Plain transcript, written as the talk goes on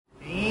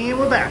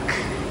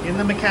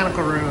the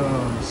mechanical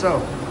room. So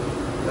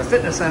the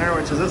fitness center,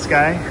 which is this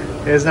guy,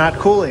 is not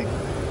cooling.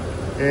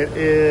 It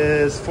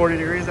is 40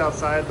 degrees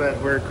outside,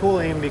 but we're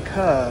cooling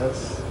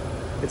because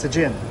it's a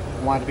gym.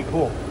 We want it to be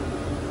cool.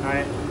 All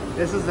right.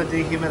 This is the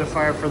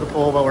dehumidifier for the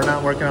pool, but we're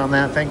not working on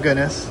that, thank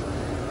goodness.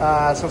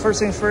 So first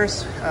things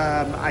first,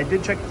 I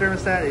did check the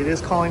thermostat. It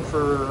is calling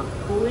for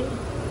cooling.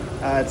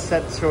 It's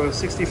set to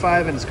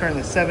 65 and it's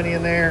currently 70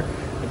 in there.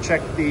 I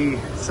checked the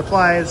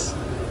supplies.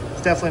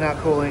 It's definitely not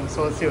cooling.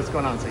 So let's see what's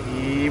going on. So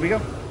here we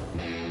go.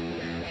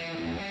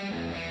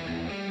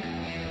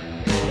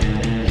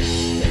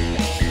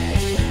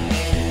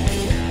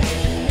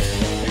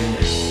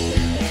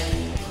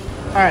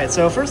 All right,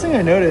 so first thing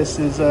I noticed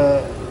is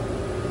the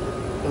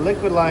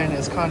liquid line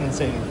is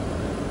condensating.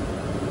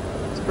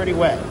 It's pretty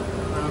wet.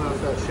 I don't know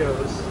if that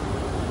shows.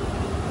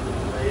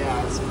 But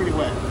yeah, it's pretty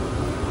wet.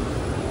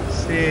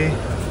 See,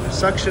 the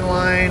suction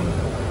line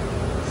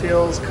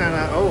feels kind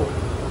of, oh,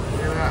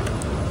 look at that.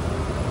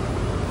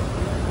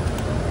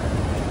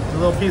 There's a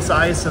little piece of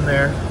ice in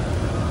there.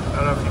 I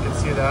don't know if you can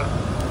see that.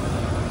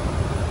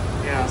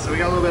 Yeah, so we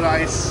got a little bit of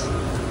ice.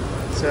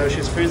 So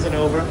she's freezing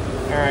over.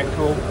 All right,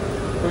 cool.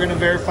 We're gonna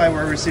verify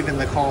we're receiving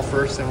the call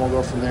first and we'll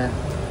go from there.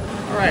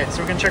 All right,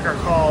 so we're gonna check our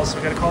calls. So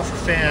we got a call for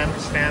fan,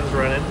 because fan's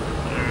running.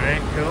 All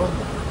right, cool.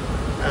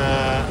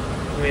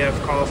 We have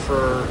a call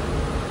for,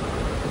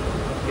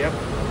 yep,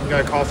 we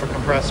got a call for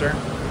compressor.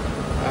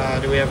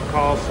 Do we have a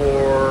call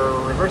for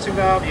reversing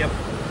valve? Yep.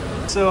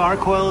 So our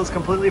coil is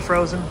completely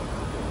frozen.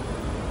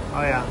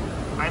 Oh yeah,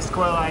 nice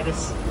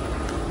coilitis.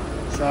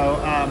 So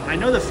I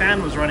know the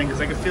fan was running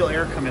because I could feel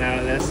air coming out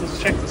of this.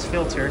 Let's check this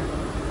filter.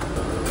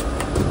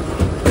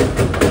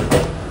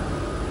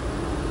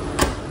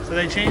 So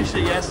they changed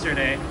it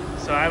yesterday,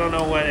 so I don't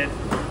know what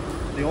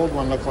the old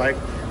one looked like.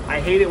 I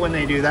hate it when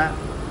they do that.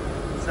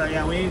 So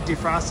yeah, we need to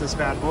defrost this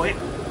bad boy.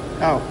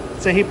 Oh,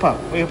 it's a heat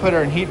pump. We can put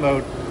her in heat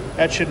mode.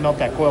 That should melt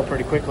that coil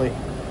pretty quickly.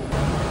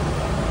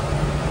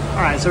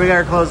 All right, so we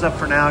got her closed up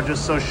for now,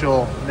 just so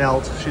she'll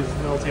melt. She's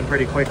melting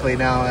pretty quickly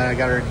now that I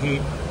got her in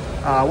heat.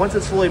 Once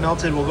it's fully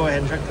melted, we'll go ahead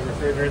and check the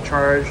refrigerant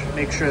charge,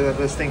 make sure that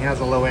this thing has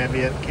a low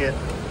ambient kit,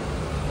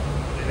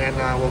 and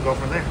then we'll go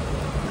from there.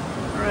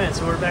 All right,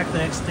 so we're back the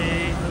next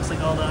day. Looks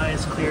like all the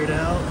ice cleared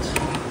out.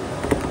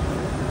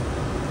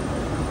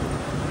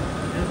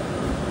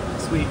 Yep.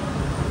 Sweet.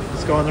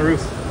 Let's go on the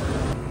roof.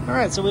 All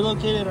right, so we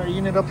located our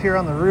unit up here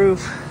on the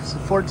roof. It's a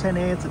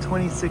 410A, it's a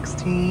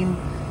 2016.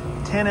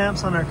 10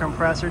 amps on our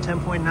compressor,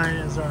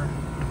 10.9 is our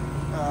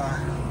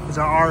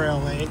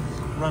RLA,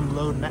 run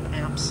load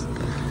amps.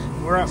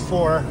 We're at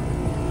 4,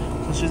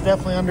 so she's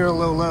definitely under a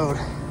low load.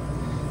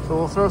 So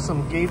we'll throw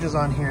some gauges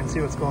on here and see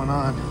what's going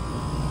on.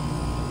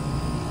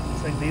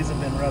 Looks like these have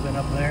been rubbing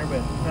up there,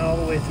 but not all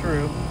the way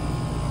through.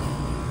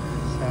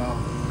 So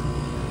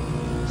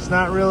it's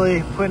not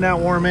really putting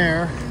out warm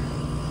air.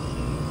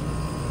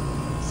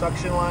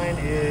 Suction line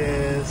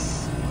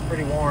is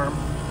pretty warm.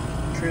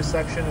 True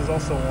suction is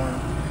also warm.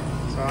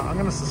 So I'm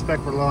gonna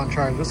suspect we're low on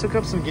charge. Let's hook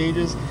up some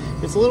gauges.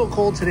 It's a little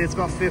cold today, it's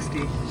about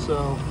 50.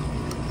 So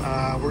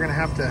we're gonna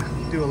have to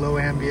do a low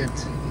ambient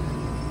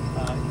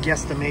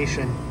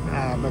guesstimation,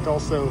 but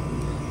also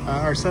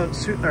our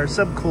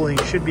subcooling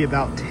should be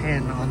about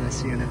 10 on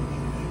this unit.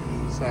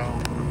 So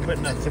we're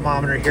putting a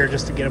thermometer here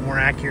just to get a more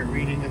accurate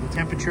reading of the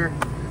temperature.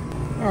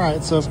 All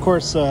right, so of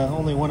course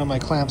only one of my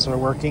clamps are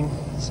working,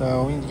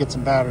 so we need to get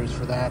some batteries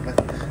for that, but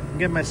I'm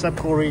getting my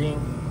subcool reading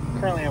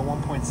currently at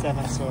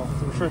 1.7, so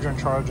the refrigerant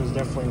charge is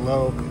definitely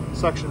low.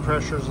 Suction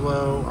pressure is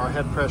low, our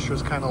head pressure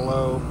is kind of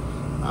low.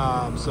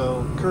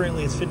 So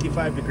currently it's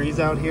 55 degrees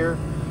out here,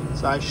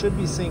 so I should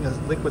be seeing a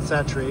liquid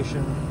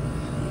saturation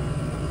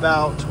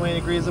about 20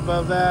 degrees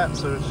above that,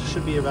 so it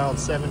should be about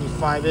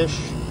 75-ish.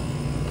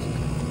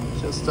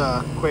 Just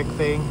a quick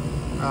thing.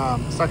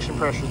 Suction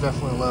pressure is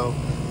definitely low.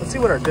 Let's see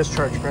what our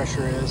discharge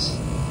pressure is.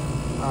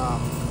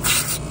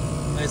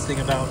 Nice thing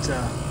about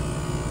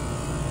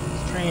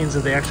Tranes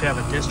is they actually have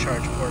a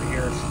discharge port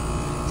here.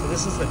 So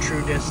this is the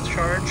true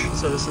discharge,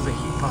 so this is a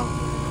heat pump.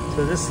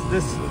 So this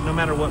no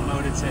matter what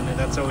mode it's in,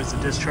 that's always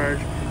a discharge.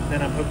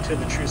 Then I'm hooked to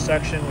the true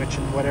suction, which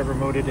in whatever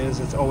mode it is,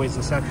 it's always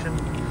a suction.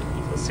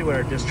 So let's see what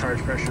our discharge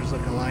pressure is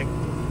looking like.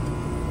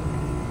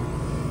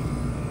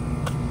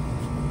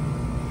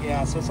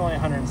 Yeah, so it's only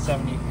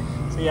 170.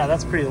 So yeah,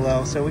 that's pretty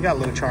low. So we got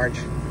low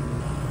charge.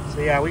 So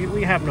yeah,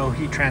 we have no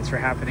heat transfer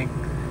happening.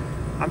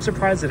 I'm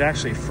surprised it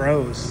actually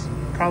froze.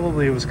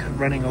 Probably it was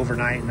running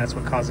overnight and that's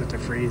what caused it to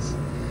freeze.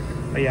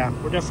 But yeah,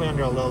 we're definitely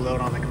under a low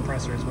load on the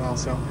compressor as well.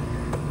 So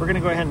we're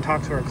gonna go ahead and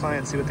talk to our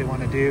client, see what they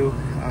wanna do.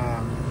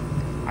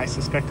 I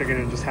suspect they're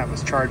gonna just have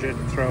us charge it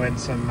and throw in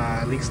some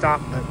leak stop,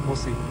 but we'll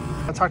see.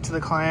 I talked to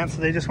the client, so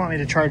they just want me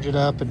to charge it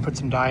up and put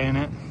some dye in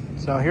it.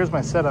 So here's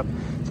my setup.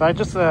 So I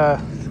just,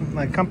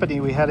 my company,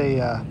 we had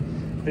a,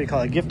 what do you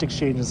call it, a gift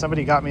exchange, and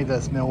somebody got me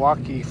this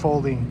Milwaukee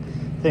folding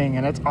thing,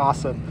 and it's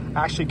awesome.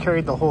 I actually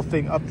carried the whole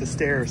thing up the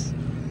stairs,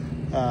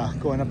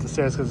 going up the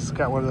stairs, because it's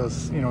got one of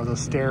those, you know, those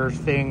stair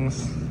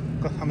things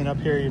coming up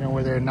here, you know,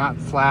 where they're not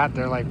flat,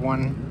 they're like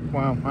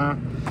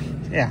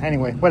yeah,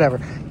 anyway, whatever.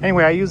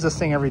 Anyway, I use this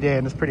thing every day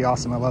and it's pretty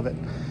awesome. I love it.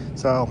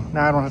 So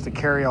now I don't have to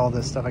carry all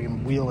this stuff. I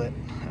can wheel it.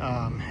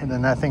 And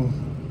then that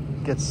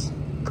thing gets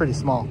pretty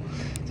small.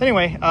 So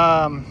anyway,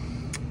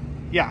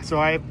 yeah, so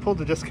I pulled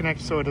the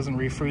disconnect so it doesn't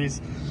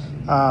refreeze.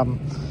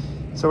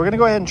 So we're gonna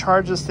go ahead and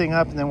charge this thing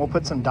up, and then we'll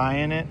put some dye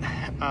in it,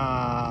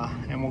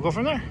 and we'll go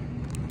from there.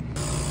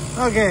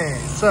 Okay,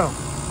 so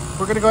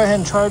we're gonna go ahead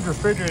and charge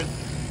refrigerant.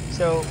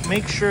 So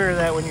make sure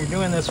that when you're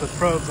doing this with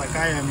probes like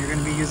I am, you're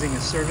gonna be using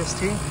a service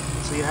tee.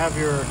 So you have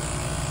your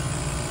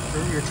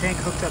tank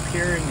hooked up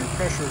here and your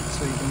pressure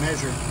so you can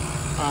measure.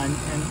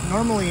 And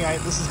normally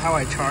this is how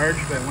I charge,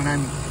 but when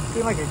I'm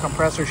doing like a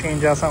compressor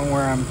change out, something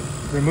where I'm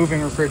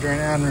removing refrigerant,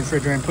 adding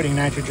refrigerant, putting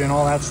nitrogen,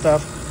 all that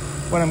stuff,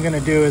 what I'm gonna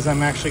do is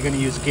I'm actually gonna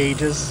use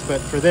gauges.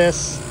 But for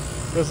this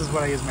is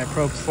what I use my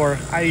probes for.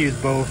 I use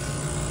both.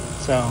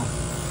 So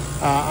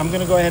I'm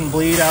gonna go ahead and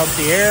bleed out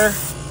the air.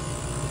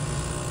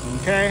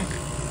 Okay.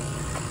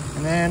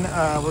 And then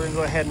we're gonna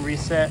go ahead and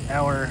reset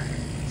our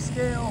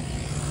scale.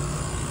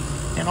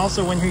 And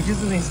also when you're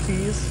using these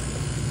tees,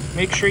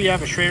 make sure you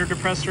have a Schrader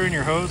depressor in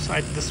your hose.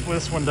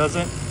 This one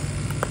doesn't.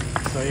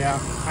 So yeah,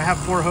 I have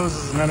 4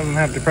 hoses and none of them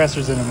have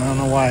depressors in them. I don't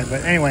know why,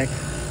 but anyway.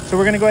 So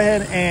we're gonna go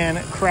ahead and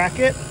crack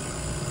it.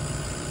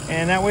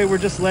 And that way we're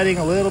just letting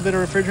a little bit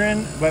of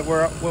refrigerant, but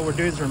what we're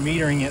doing is we're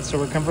metering it. So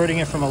we're converting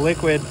it from a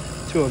liquid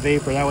to a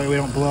vapor. That way we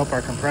don't blow up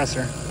our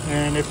compressor.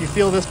 And if you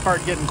feel this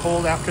part getting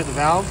cold after the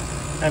valve,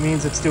 that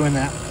means it's doing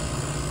that.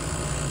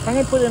 I'm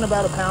gonna put in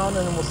about 1 pound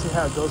and then we'll see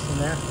how it goes from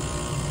there.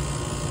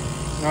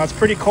 Now it's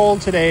pretty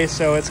cold today,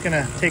 so it's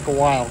gonna take a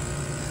while.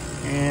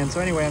 And so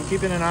anyway, I'm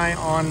keeping an eye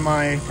on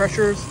my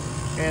pressures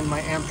and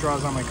my amp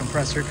draws on my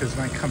compressor, because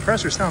my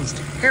compressor sounds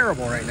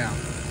terrible right now.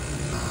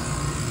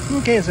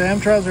 Okay, so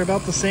amp draws are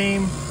about the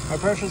same. Our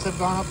pressures have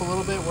gone up a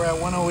little bit. We're at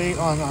 108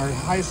 on our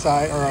high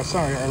side, or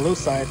sorry, our low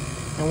side,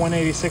 and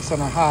 186 on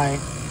our high.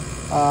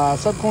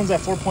 Subcone's at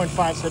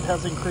 4.5, so it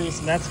has increased,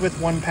 and that's with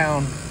 1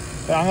 pound.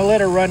 But I'm gonna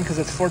let it run because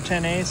it's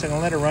 410A, so I'm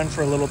gonna let it run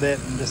for a little bit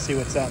and just see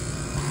what's up.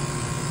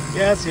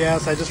 Yes,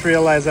 I just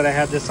realized that I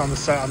had this on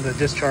the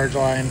discharge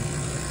line.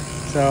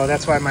 So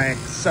that's why my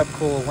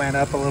subcool went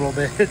up a little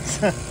bit.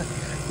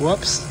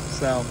 Whoops.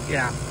 So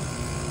yeah,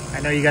 I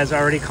know you guys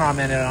already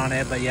commented on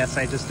it, but yes,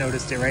 I just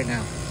noticed it right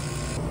now.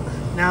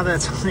 Now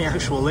that's on the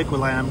actual liquid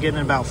line, I'm getting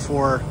about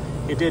 4.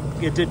 It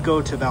did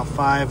go to about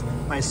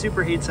 5. My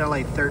superheat's at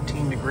like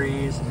 13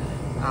 degrees.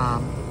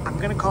 I'm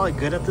gonna call it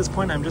good at this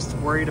point. I'm just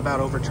worried about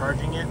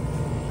overcharging it.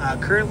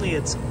 Currently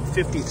it's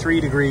 53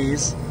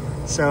 degrees.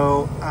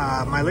 So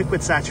my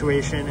liquid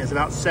saturation is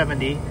about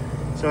 70,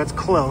 so it's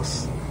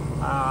close.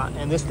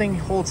 And this thing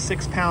holds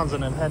 6 pounds,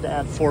 and I've had to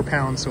add 4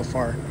 pounds so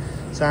far.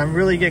 So I'm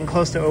really getting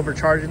close to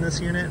overcharging this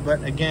unit,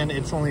 but again,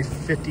 it's only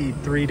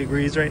 53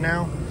 degrees right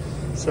now.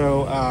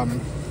 So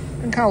I'm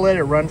gonna kind of let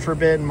it run for a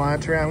bit and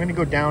monitor it. I'm gonna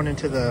go down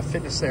into the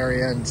fitness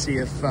area and see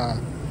if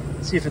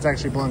it's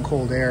actually blowing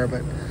cold air.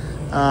 But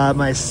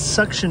my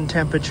suction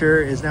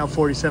temperature is now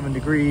 47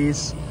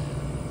 degrees.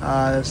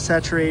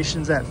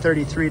 Saturation's at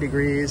 33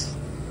 degrees,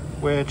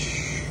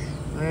 which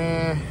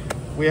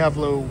we have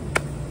low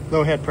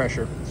head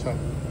pressure. So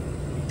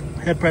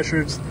head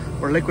pressures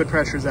or liquid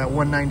pressures at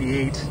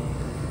 198,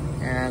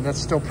 and that's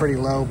still pretty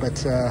low,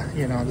 but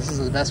you know, this is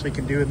the best we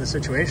can do in this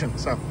situation.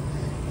 So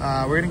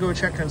we're gonna go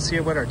check and see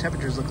what our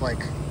temperatures look like.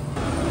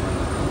 All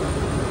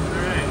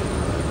right,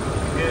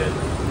 good.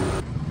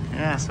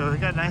 Yeah, so we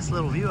got a nice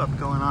little view up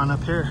going on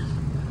up here.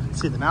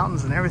 See the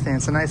mountains and everything.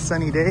 It's a nice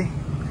sunny day.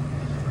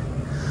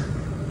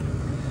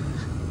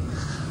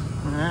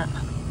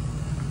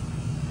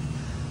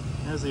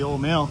 There's the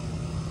old mill.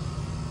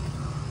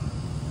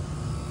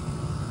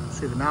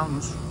 See the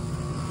mountains.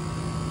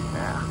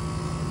 Yeah.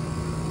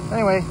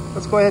 Anyway,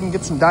 let's go ahead and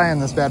get some dye on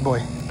this bad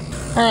boy.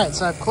 All right,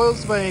 so I've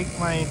closed my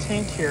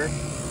tank here.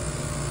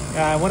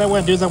 What I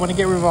want to do is I want to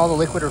get rid of all the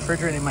liquid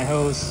refrigerant in my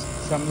hose.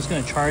 So I'm just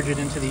going to charge it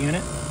into the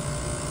unit.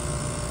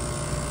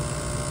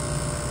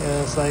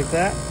 Just like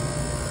that.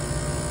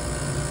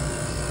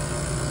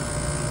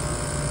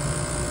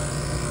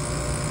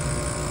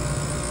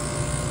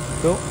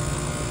 Cool.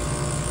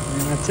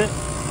 And that's it.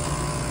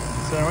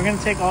 So we're going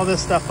to take all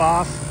this stuff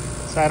off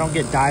so I don't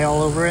get dye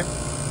all over it.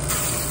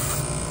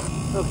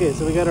 Okay,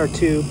 so we got our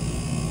tube.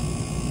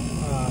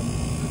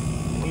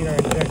 We need our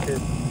injector.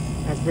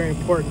 That's very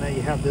important that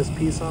you have this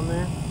piece on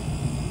there.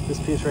 This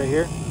piece right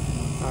here.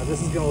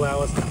 This is going to allow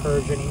us to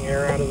purge any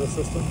air out of the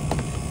system.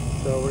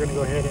 So we're going to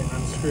go ahead and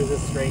unscrew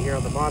this right here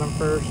on the bottom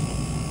first.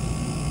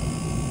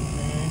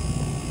 Okay.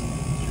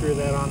 Screw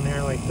that on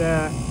there like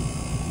that.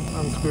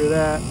 Unscrew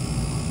that.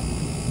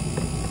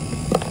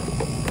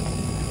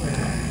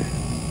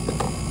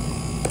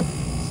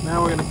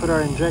 Now we're going to put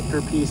our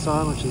injector piece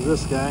on, which is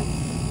this guy.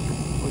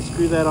 We'll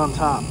screw that on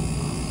top.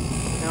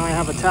 Now I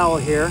have a towel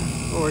here.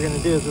 What we're going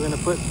to do is we're going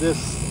to put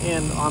this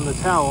end on the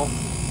towel,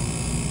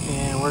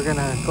 and we're going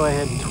to go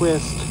ahead and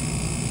twist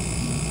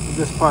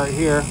this part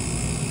here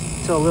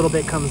until a little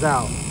bit comes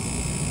out. You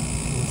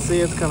can see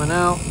it's coming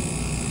out.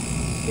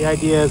 The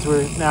idea is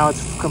now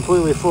it's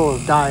completely full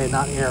of dye and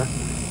not air.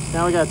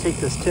 Now we got to take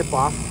this tip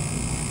off.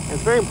 And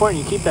it's very important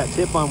you keep that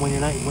tip on when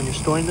you're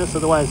storing this,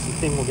 otherwise the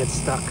thing will get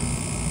stuck.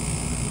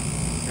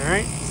 All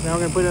right, so now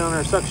we're gonna put it on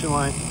our suction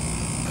line.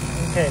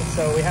 Okay,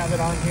 so we have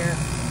it on here.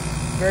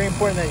 Very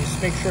important that you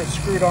just make sure it's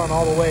screwed on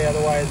all the way,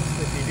 otherwise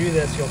if you do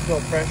this, you'll feel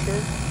pressure.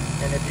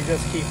 And if you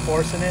just keep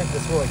forcing it,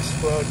 this will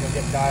explode and you'll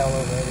get dye all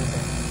over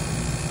everything.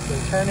 So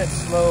turn it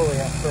slowly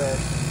at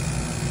first.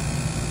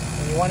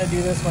 And you want to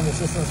do this when the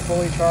system is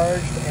fully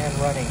charged and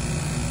running.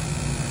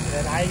 And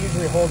then I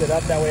usually hold it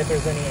up, that way if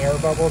there's any air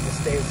bubble, it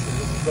just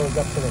goes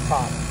up to the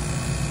top.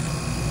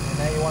 And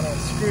now you want to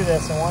unscrew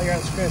this, and while you're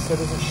unscrewing it so it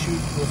doesn't shoot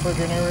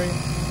refrigerant area,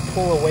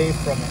 pull away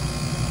from it.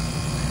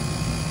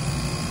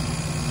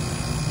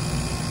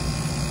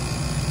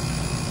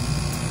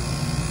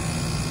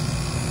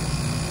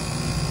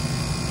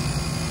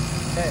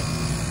 Okay.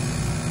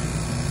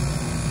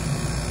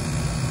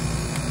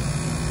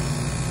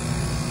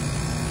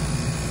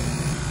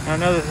 Now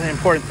another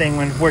important thing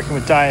when working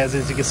with dye is,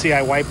 as you can see,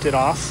 I wiped it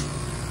off.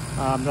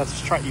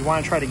 You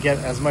want to try to get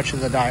as much of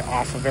the dye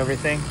off of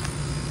everything.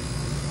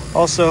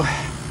 Also,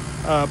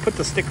 put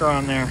the sticker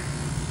on there.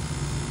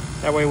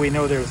 That way we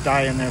know there's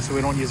dye in there, so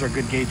we don't use our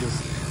good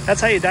gauges.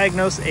 That's how you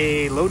diagnose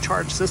a low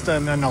charge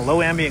system in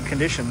low ambient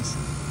conditions,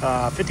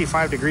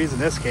 55 degrees in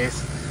this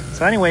case.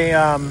 So anyway,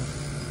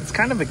 it's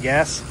kind of a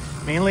guess.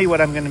 Mainly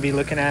what I'm going to be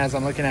looking at is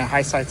I'm looking at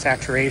high side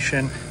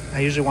saturation.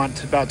 I usually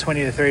want about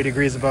 20 to 30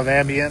 degrees above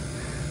ambient.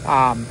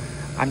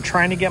 I'm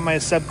trying to get my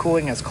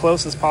subcooling as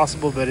close as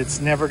possible, but it's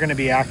never going to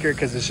be accurate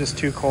because it's just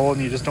too cold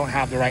and you just don't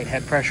have the right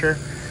head pressure.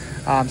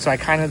 So I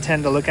kind of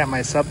tend to look at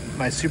my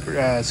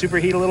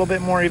superheat a little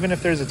bit more, even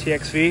if there's a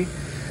TXV.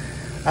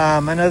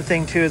 Another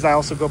thing too is I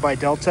also go by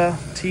delta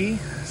T.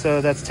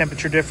 So that's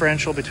temperature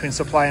differential between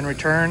supply and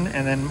return,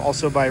 and then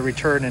also by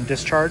return and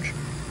discharge.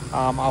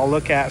 I'll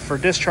look at, for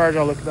discharge,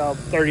 I'll look about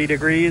 30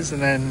 degrees,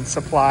 and then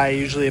supply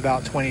usually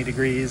about 20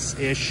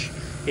 degrees-ish,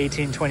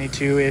 18,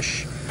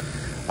 22-ish.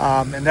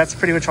 And that's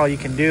pretty much all you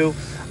can do.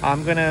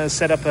 I'm gonna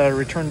set up a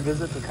return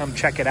visit to come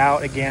check it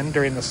out again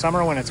during the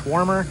summer when it's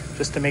warmer,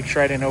 just to make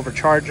sure I didn't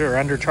overcharge it or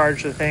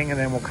undercharge the thing, and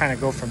then we'll kind of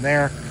go from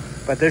there.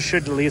 But this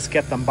should at least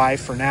get them by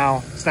for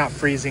now. It's not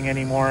freezing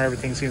anymore.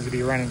 Everything seems to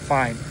be running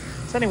fine.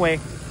 So anyway,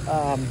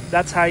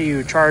 that's how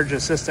you charge a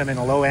system in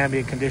low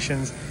ambient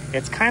conditions.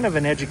 It's kind of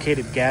an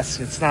educated guess.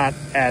 It's not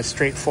as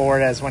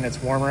straightforward as when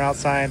it's warmer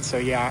outside. So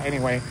yeah,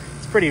 anyway,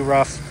 it's pretty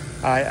rough.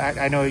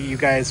 I know you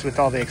guys with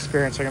all the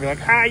experience are gonna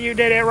be like, you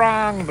did it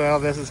wrong. Well,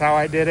 this is how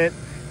I did it.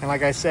 And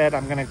like I said,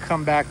 I'm gonna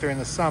come back during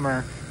the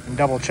summer and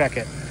double check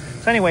it.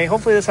 So anyway,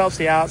 hopefully this helps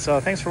you out. So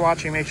thanks for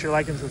watching. Make sure to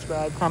like and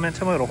subscribe, comment,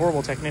 tell me what a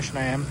horrible technician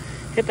I am.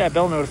 Hit that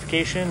bell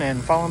notification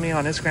and follow me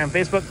on Instagram,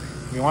 Facebook.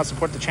 If you want to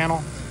support the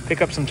channel,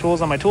 pick up some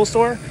tools on my tool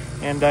store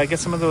and get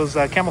some of those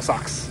camel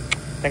socks.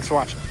 Thanks for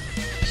watching.